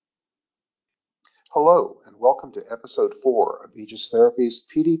Hello, and welcome to episode 4 of Aegis Therapy's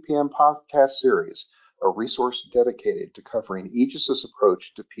PDPM podcast series, a resource dedicated to covering Aegis's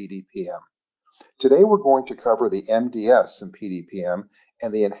approach to PDPM. Today we're going to cover the MDS in PDPM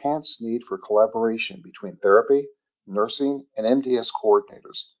and the enhanced need for collaboration between therapy, nursing, and MDS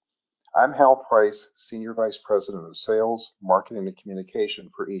coordinators. I'm Hal Price, Senior Vice President of Sales, Marketing, and Communication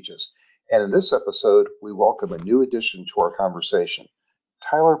for Aegis, and in this episode, we welcome a new addition to our conversation.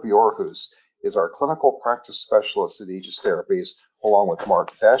 Tyler Bjorhus is our Clinical Practice Specialist at Aegis Therapies, along with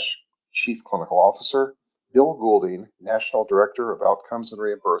Mark Besch, Chief Clinical Officer, Bill Goulding, National Director of Outcomes and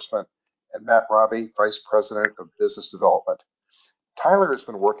Reimbursement, and Matt Robbie, Vice President of Business Development. Tyler has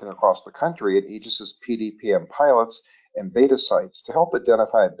been working across the country at Aegis's PDPM pilots and beta sites to help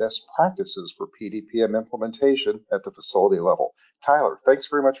identify best practices for PDPM implementation at the facility level. Tyler, thanks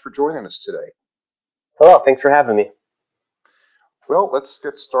very much for joining us today. Hello, thanks for having me. Well, let's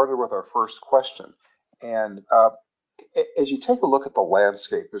get started with our first question. And as you take a look at the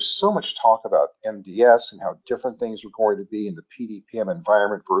landscape, there's so much talk about MDS and how different things are going to be in the PDPM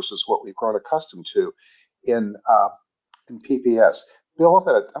environment versus what we've grown accustomed to in PPS. Bill,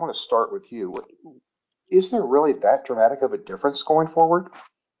 I want to start with you. Is there really that dramatic of a difference going forward?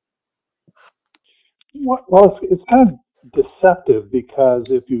 Well, it's kind of deceptive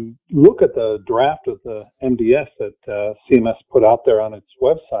because if you look at the draft of the MDS that CMS put out there on its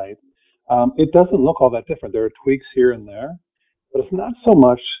website, it doesn't look all that different. There are tweaks here and there, but it's not so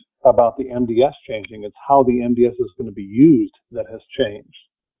much about the MDS changing. It's how the MDS is going to be used that has changed.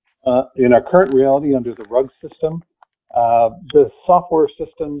 In our current reality under the RUG system, the software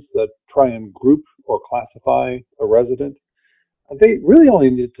systems that try and group or classify a resident, they really only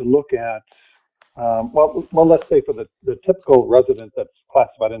need to look at let's say for the typical resident that's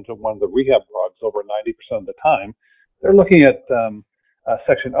classified into one of the rehab drugs over 90% of the time, they're looking at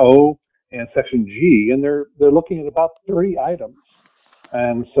Section O and Section G, and they're looking at about 30 items.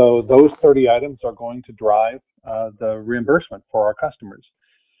 And so those 30 items are going to drive the reimbursement for our customers.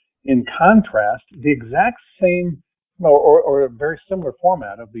 In contrast, the exact same or a very similar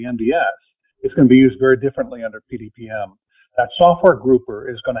format of the MDS is going to be used very differently under PDPM. That software grouper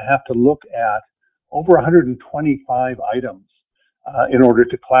is going to have to look at over 125 items in order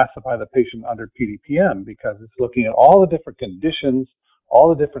to classify the patient under PDPM, because it's looking at all the different conditions, all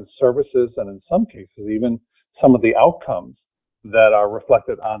the different services, and in some cases, even some of the outcomes that are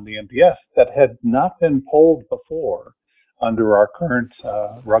reflected on the MDS that had not been polled before under our current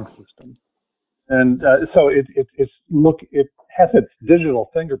RUG system. And so it has its digital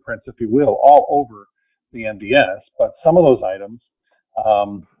fingerprints, if you will, all over the MDS, but some of those items,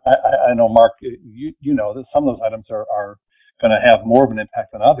 I know, Mark, you know that some of those items are going to have more of an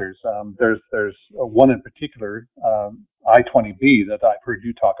impact than others. There's one in particular, I-20B, that I've heard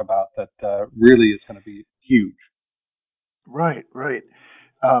you talk about that really is going to be huge. Right.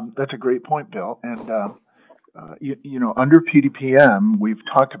 That's a great point, Bill. And, under PDPM, we've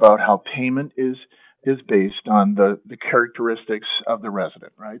talked about how payment is based on the characteristics of the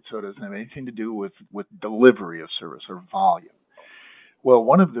resident, right? So it doesn't have anything to do with delivery of service or volume. Well,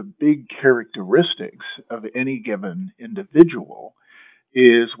 one of the big characteristics of any given individual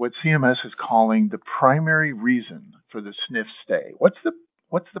is what CMS is calling the primary reason for the SNF stay. What's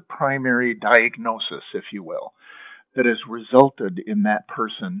the primary diagnosis, if you will, that has resulted in that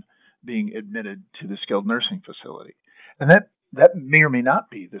person being admitted to the skilled nursing facility? And that may or may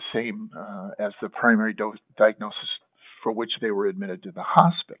not be the same as the primary diagnosis for which they were admitted to the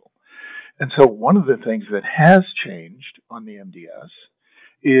hospital. And so one of the things that has changed on the MDS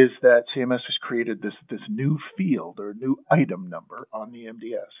is that CMS has created this new field or new item number on the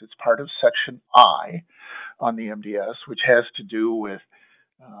MDS. It's part of Section I on the MDS, which has to do with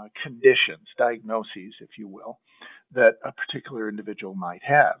conditions, diagnoses, if you will, that a particular individual might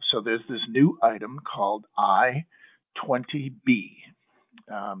have. So there's this new item called I-20B.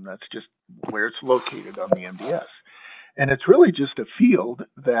 That's just where it's located on the MDS. And it's really just a field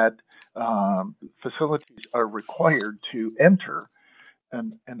that facilities are required to enter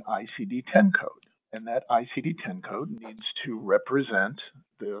an ICD-10 code. And that ICD-10 code needs to represent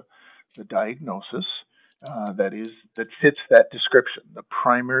the diagnosis that fits that description, the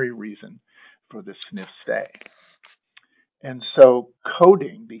primary reason for the SNF stay. And so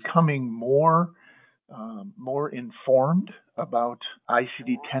coding, becoming more informed about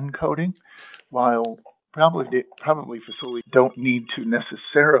ICD-10 coding, while probably facilities don't need to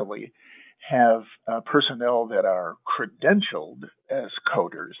necessarily have personnel that are credentialed as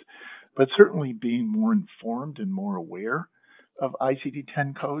coders, but certainly being more informed and more aware of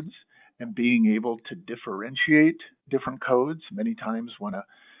ICD-10 codes and being able to differentiate different codes. Many times when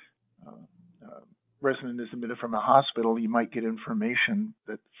resident is admitted from a hospital, you might get information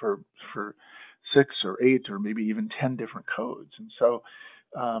that for 6 or 8 or maybe even 10 different codes. And so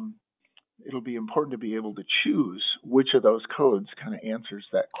it'll be important to be able to choose which of those codes kind of answers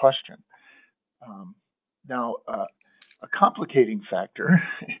that question. Now, a complicating factor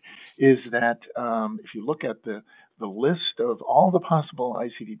is that if you look at the list of all the possible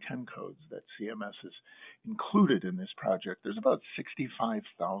ICD-10 codes that CMS has included in this project, there's about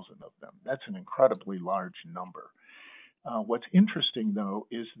 65,000 of them. That's an incredibly large number. What's interesting, though,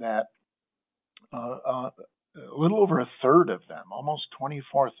 is that a little over a third of them, almost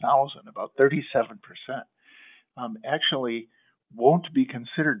 24,000, about 37%, actually won't be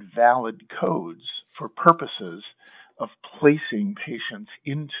considered valid codes for purposes of placing patients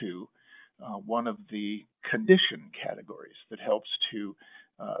into one of the condition categories that helps to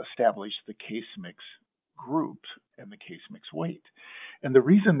establish the case mix group and the case mix weight. And the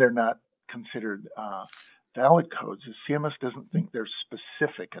reason they're not considered valid codes is CMS doesn't think they're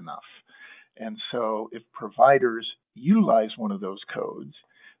specific enough. And so if providers utilize one of those codes,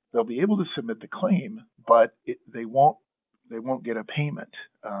 they'll be able to submit the claim, but they won't get a payment.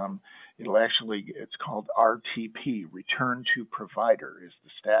 It's called RTP, Return to Provider is the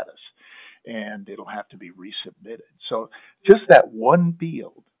status, and it'll have to be resubmitted. So just that one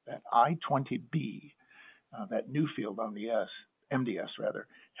field, that I-20B, that new field on the MDS rather,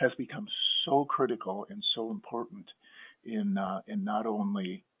 has become so critical and so important in not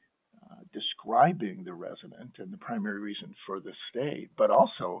only describing the resident and the primary reason for the stay, but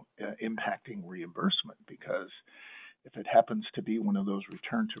also impacting reimbursement, because if it happens to be one of those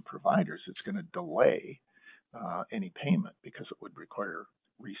return to providers, it's going to delay any payment because it would require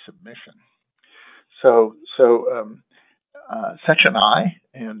resubmission. So Section I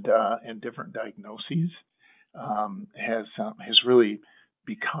and different diagnoses has really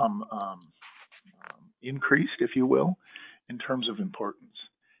become increased, if you will, in terms of importance.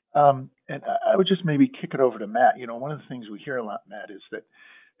 And I would just maybe kick it over to Matt. You know, one of the things we hear a lot, Matt, is that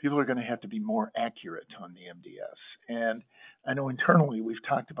people are going to have to be more accurate on the MDS. And I know internally we've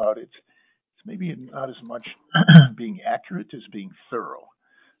talked about it's maybe not as much being accurate as being thorough.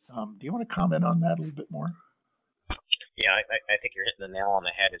 Do you want to comment on that a little bit more? Yeah, I think you're hitting the nail on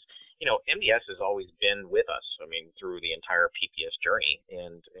the head. MDS has always been with us. I mean, through the entire PPS journey,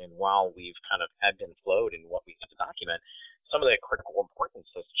 and while we've kind of ebbed and flowed in what we have to document, some of the critical importance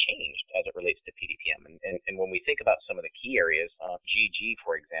has changed as it relates to PDPM. And when we think about some of the key areas, GG,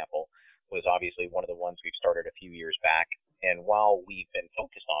 for example, was obviously one of the ones we've started a few years back. And while we've been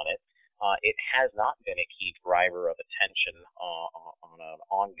focused on it, it has not been a key driver of attention on an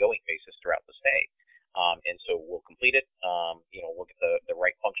ongoing basis throughout the stay. And so we'll complete it. We'll get the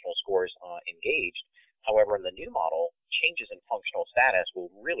right functional scores engaged. However, in the new model, changes in functional status will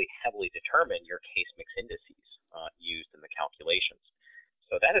really heavily determine your case mix indices used in the calculations.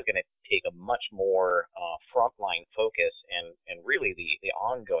 So that is going to take a much more frontline focus, and really the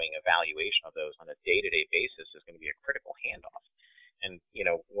ongoing evaluation of those on a day-to-day basis is going to be a critical handoff. And,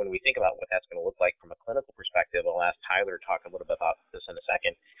 when we think about what that's going to look like from a clinical perspective, I'll ask Tyler to talk a little bit about this in a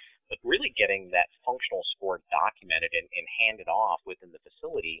second, but really getting that functional score documented and handed off within the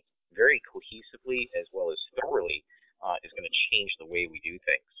facility very cohesively as well as thoroughly is going to change the way we do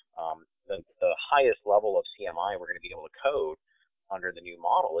things. The highest level of CMI we're going to be able to code under the new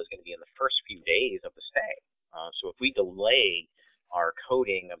model is going to be in the first few days of the stay. So if we delay our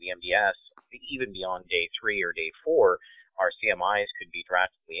coding of the MDS even beyond day 3 or day 4, our CMIs could be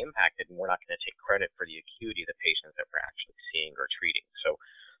drastically impacted, and we're not going to take credit for the acuity of the patients that we're actually seeing or treating. So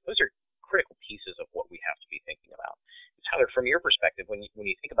those are critical pieces of what we have to be thinking about. Tyler, from your perspective, when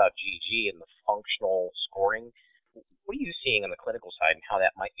you think about GG and the functional scoring, what are you seeing on the clinical side and how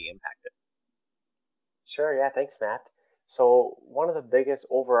that might be impacted? Sure, yeah, thanks, Matt. So one of the biggest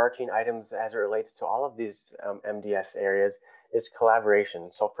overarching items as it relates to all of these MDS areas is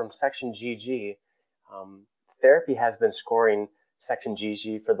collaboration. So from Section GG, therapy has been scoring Section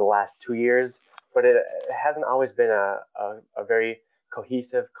GG for the last 2 years, but it hasn't always been a very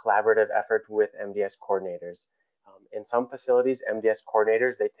cohesive, collaborative effort with MDS coordinators. In some facilities, MDS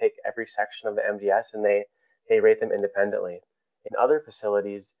coordinators, they take every section of the MDS and they rate them independently. In other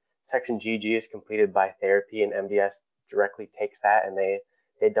facilities, Section GG is completed by therapy, and MDS directly takes that and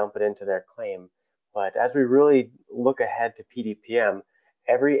they dump it into their claim. But as we really look ahead to PDPM,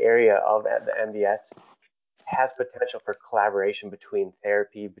 every area of the MDS has potential for collaboration between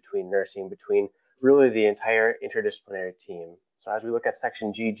therapy, between nursing, between really the entire interdisciplinary team. So as we look at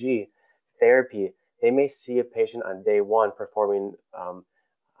Section GG, therapy, they may see a patient on day 1 performing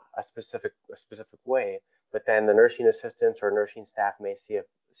a specific way, but then the nursing assistants or nursing staff may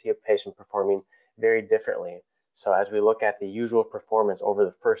see a patient performing very differently. So as we look at the usual performance over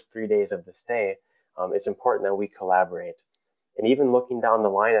the first 3 days of the stay, it's important that we collaborate. And even looking down the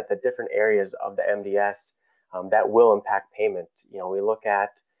line at the different areas of the MDS that will impact payment. We look at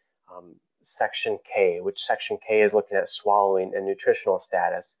Section K, which Section K is looking at swallowing and nutritional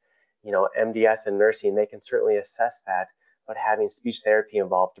status. MDS and nursing, they can certainly assess that, but having speech therapy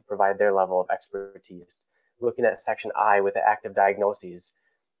involved to provide their level of expertise. Looking at Section I with the active diagnoses,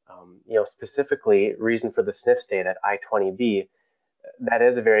 specifically reason for the SNF stay, that I-20B, that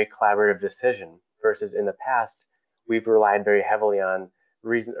is a very collaborative decision versus in the past, we've relied very heavily on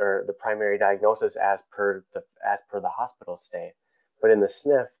reason or the primary diagnosis as per the hospital stay. But in the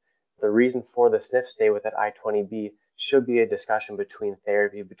SNF, the reason for the SNF stay with that I-20B should be a discussion between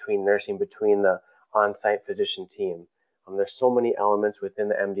therapy, between nursing, between the on-site physician team. There's so many elements within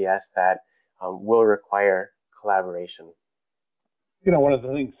the MDS that will require collaboration. One of the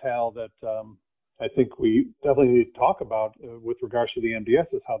things, Hal, that I think we definitely need to talk about with regards to the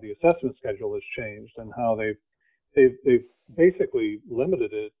MDS is how the assessment schedule has changed and how they've basically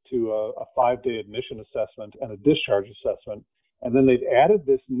limited it to a 5-day admission assessment and a discharge assessment. And then they've added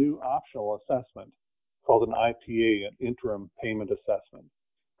this new optional assessment called an IPA, an interim payment assessment.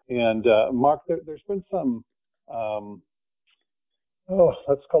 And Mark, there's been some,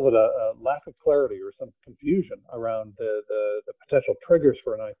 let's call it a lack of clarity or some confusion around the potential triggers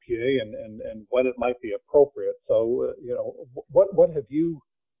for an IPA and when it might be appropriate. So, what have you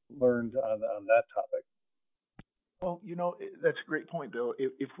learned on that topic? Well, that's a great point, Bill.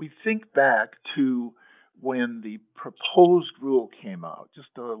 If we think back to when the proposed rule came out just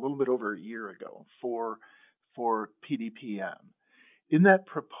a little bit over a year ago for PDPM, in that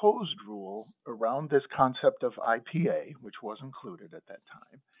proposed rule around this concept of IPA, which was included at that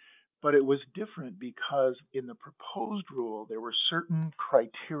time, but it was different because in the proposed rule, there were certain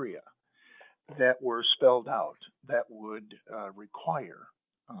criteria that were spelled out that would require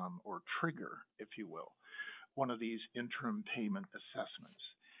or trigger, if you will, one of these interim payment assessments.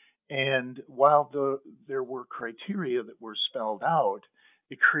 And while there were criteria that were spelled out,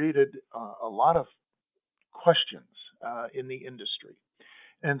 it created a lot of questions in the industry.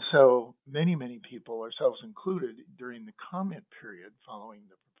 And so many people, ourselves included, during the comment period following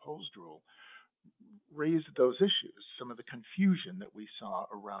the proposed rule, raised those issues, some of the confusion that we saw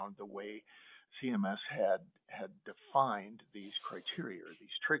around the way CMS had defined these criteria, or these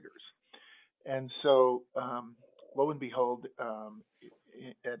triggers. And so, lo and behold,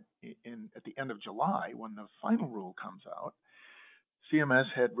 at the end of July, when the final rule comes out, CMS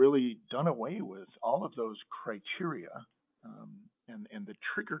had really done away with all of those criteria and the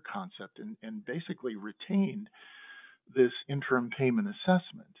trigger concept and basically retained this interim payment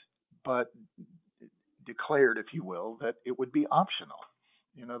assessment, but declared, if you will, that it would be optional.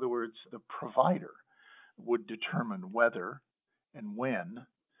 In other words, the provider would determine whether and when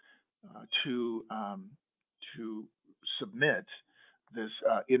to submit this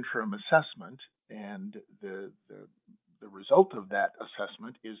interim assessment, and the result of that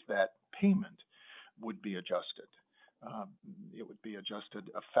assessment is that payment would be adjusted. It would be adjusted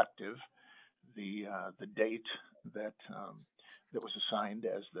effective the date that was assigned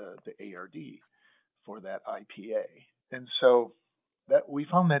as the ARD for that IPA. And so that we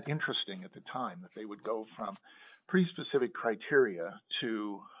found that interesting at the time, that they would go from pretty specific criteria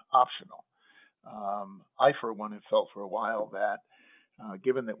to optional. I, for one, have felt for a while that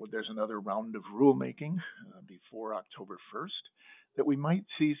given that there's another round of rulemaking before October 1st, that we might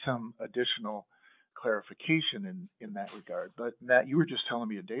see some additional clarification in that regard. But Matt, you were just telling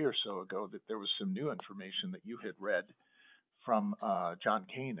me a day or so ago that there was some new information that you had read from John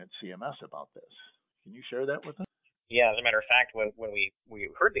Kane at CMS about this. Can you share that with us? Yeah, as a matter of fact, when we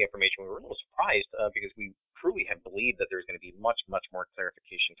heard the information, we were a little surprised because we truly had believed that there's going to be much more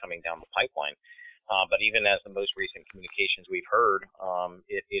clarification coming down the pipeline. But even as the most recent communications we've heard,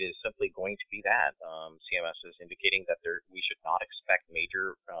 it is simply going to be that. CMS is indicating that we should not expect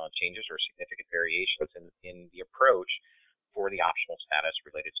major changes or significant variations in the approach for the optional status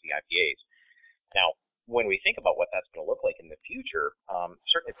related to the IPAs. Now, when we think about what that's going to look like in the future,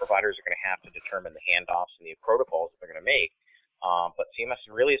 certainly providers are going to have to determine the handoffs and the protocols that they're going to make. But CMS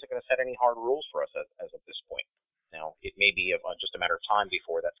really isn't going to set any hard rules for us as of this point. Now, it may be just a matter of time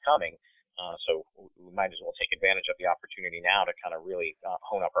before that's coming. So we might as well take advantage of the opportunity now to kind of really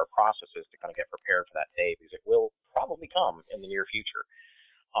hone up our processes to kind of get prepared for that day, because it will probably come in the near future.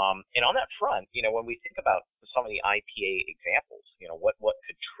 And on that front, when we think about some of the IPA examples, what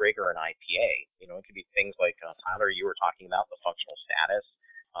could trigger an IPA? It could be things like, Tyler, you were talking about the functional status.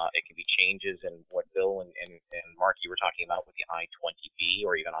 It could be changes in what Bill and Mark, you were talking about with the I-20B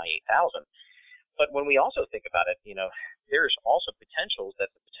or even I-8000. But when we also think about it, there's also potentials that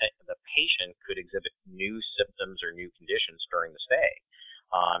the patient could exhibit new symptoms or new conditions during the stay.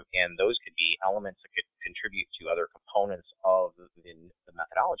 And those could be elements that could contribute to other components of the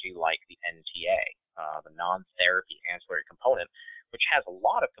methodology, like the NTA, the non-therapy ancillary component, which has a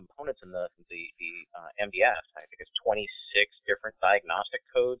lot of components in the MDS. I think it's 26 different diagnostic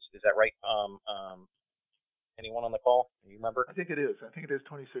codes. Is that right? Anyone on the call? Do you remember? I think it is. 26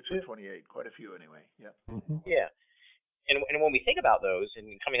 or 28. Quite a few anyway. Yeah. Mm-hmm. Yeah. And when we think about those and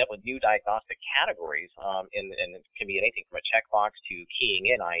coming up with new diagnostic categories, and it can be anything from a checkbox to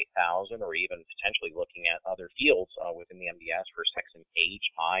keying in I-8000, or even potentially looking at other fields within the MDS for section H,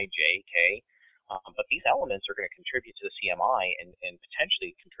 I, J, K. But these elements are going to contribute to the CMI and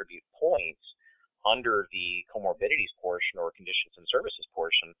potentially contribute points under the comorbidities portion or conditions and services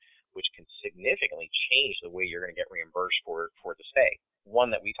portion, which can significantly change the way you're going to get reimbursed for the stay.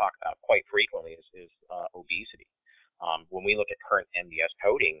 One that we talk about quite frequently is obesity. When we look at current MDS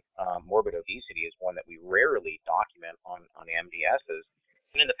coding, morbid obesity is one that we rarely document on MDSs.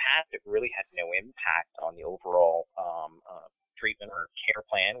 And in the past, it really had no impact on the overall treatment or care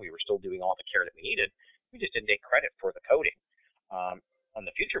plan. We were still doing all the care that we needed. We just didn't take credit for the coding. On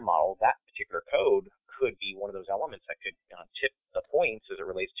the future model, that particular code could be one of those elements that could tip the points as it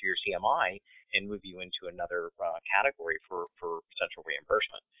relates to your CMI and move you into another category for potential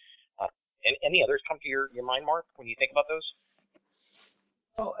reimbursement. Any others come to your mind, Mark, when you think about those?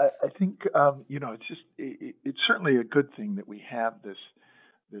 Well, I think it's certainly a good thing that we have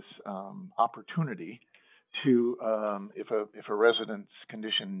this opportunity to, if a resident's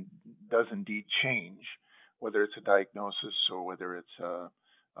condition does indeed change, whether it's a diagnosis or whether it's a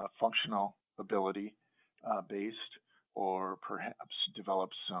functional ability based, or perhaps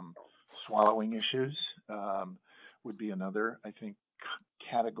develops some swallowing issues, would be another, I think,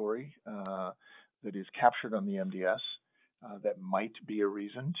 category that is captured on the MDS that might be a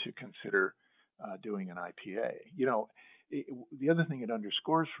reason to consider doing an IPA. The other thing it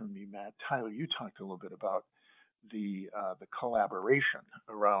underscores for me, Matt, Tyler, you talked a little bit about the collaboration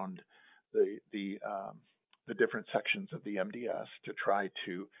around the different sections of the MDS to try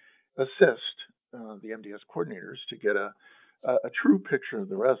to assist the MDS coordinators to get a true picture of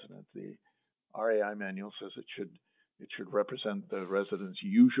the resident. The RAI manual says it should represent the resident's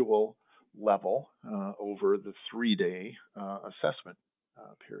usual level over the 3-day assessment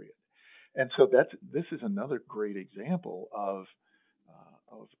period. And so this is another great example of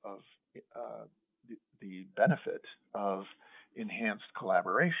the benefit of enhanced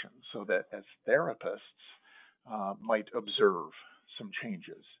collaboration, so that as therapists might observe some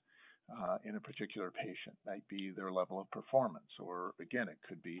changes in a particular patient, might be their level of performance, or again, it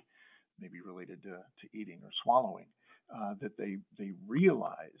could be maybe related to eating or swallowing, that they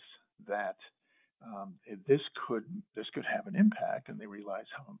realize that this could have an impact, and they realize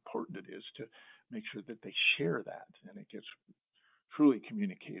how important it is to make sure that they share that, and it gets truly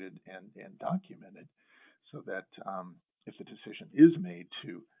communicated and documented, so that if the decision is made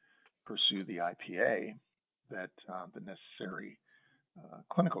to pursue the IPA, that the necessary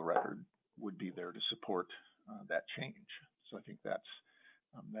clinical record would be there to support that change. So I think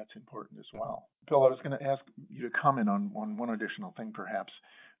that's important as well. Bill, I was going to ask you to comment on one additional thing, perhaps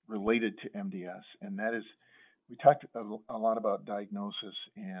related to MDS, and that is, we talked a lot about diagnosis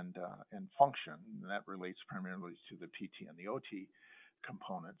and function, and that relates primarily to the PT and the OT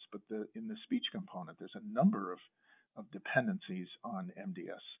components. But in the speech component, there's a number of dependencies on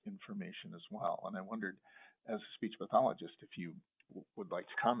MDS information as well. And I wondered, as a speech pathologist, if you would like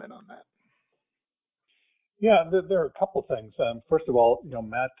to comment on that. Yeah, there are a couple things. First of all,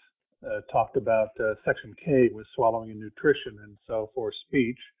 Matt talked about Section K with swallowing and nutrition, and so for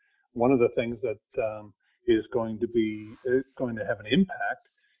speech, one of the things that is going to have an impact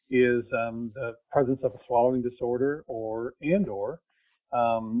is the presence of a swallowing disorder or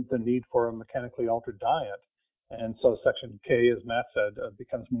the need for a mechanically altered diet, and so Section K, as Matt said,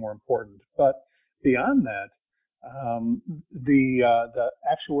 becomes more important. But beyond that, the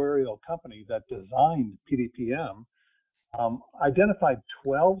actuarial company that designed PDPM identified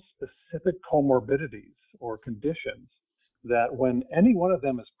 12 specific comorbidities or conditions that, when any one of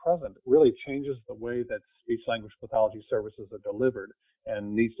them is present, really changes the way that speech-language pathology services are delivered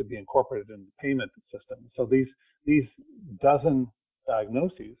and needs to be incorporated in the payment system. So these dozen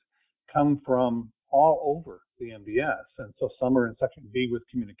diagnoses come from all over the MDS, and so some are in Section B with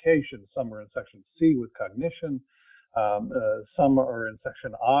communication, some are in Section C with cognition, some are in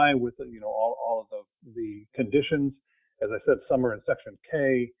Section I with all of the conditions. As I said, some are in Section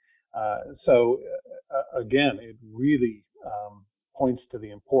K. So again, it really points to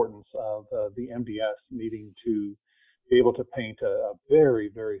the importance of the MDS needing to be able to paint a very,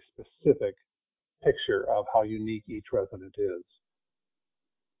 very specific picture of how unique each resident is.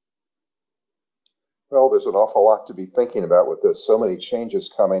 Well, there's an awful lot to be thinking about with this. So many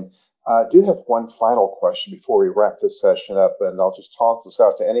changes coming. I do have one final question before we wrap this session up, and I'll just toss this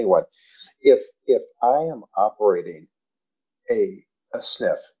out to anyone. If I am operating a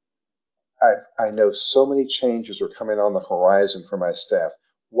SNF, I know so many changes are coming on the horizon for my staff.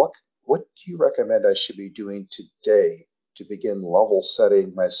 What do you recommend I should be doing today to begin level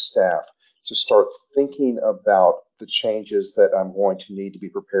setting my staff to start thinking about the changes that I'm going to need to be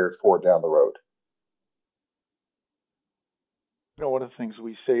prepared for down the road? One of the things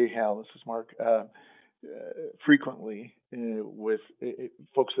we say, Hal, this is Mark, frequently with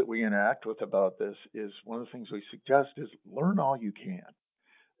folks that we interact with about this is one of the things we suggest is learn all you can.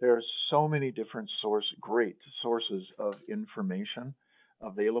 There are so many different great sources of information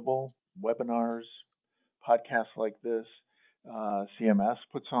available, webinars, podcasts like this. CMS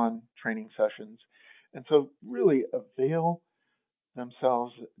puts on training sessions. And so really avail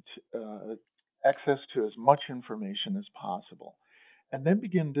themselves access to as much information as possible, and then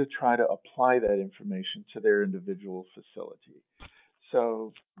begin to try to apply that information to their individual facility.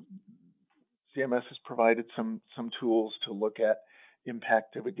 So CMS has provided some tools to look at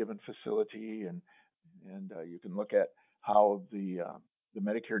impact of a given facility, and you can look at how the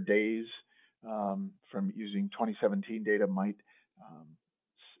Medicare days from using 2017 data might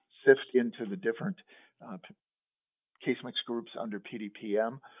sift into the different case mix groups under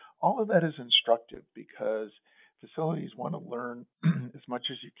PDPM. All of that is instructive because facilities want to learn as much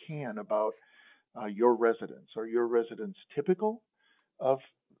as you can about your residents. Are your residents typical of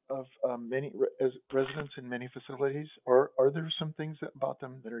many residents in many facilities, or are there some things about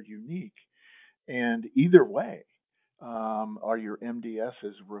them that are unique? And either way, are your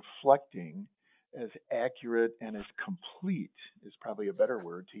MDSs reflecting as accurate and as complete, is probably a better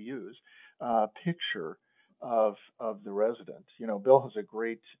word to use, picture of the resident? Bill has a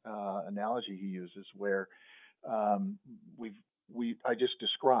great analogy he uses where I just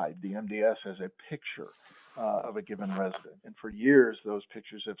described the MDS as a picture of a given resident, and for years those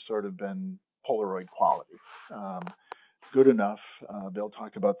pictures have sort of been Polaroid quality. Good enough. Bill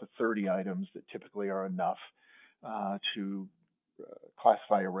talked about the 30 items that typically are enough to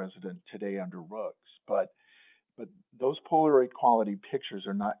classify a resident today under RUGs, but those Polaroid quality pictures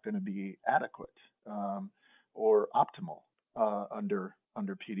are not going to be adequate or optimal under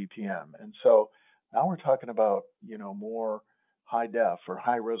PDPM. And so now we're talking about more high def or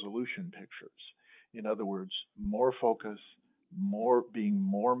high resolution pictures. In other words, more focus, being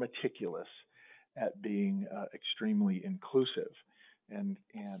more meticulous at being extremely inclusive and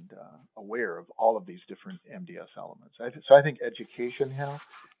aware of all of these different MDS elements. So I think education, Hal,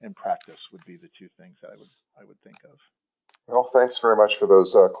 and practice would be the two things that I would think of. Well, thanks very much for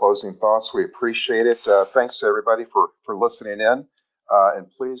those closing thoughts. We appreciate it. Thanks to everybody for listening in. And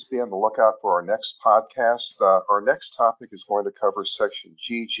please be on the lookout for our next podcast. Our next topic is going to cover section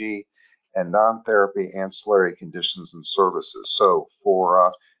GG and non-therapy ancillary conditions and services. So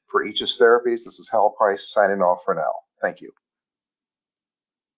for Aegis Therapies, this is Hal Price signing off for now. Thank you.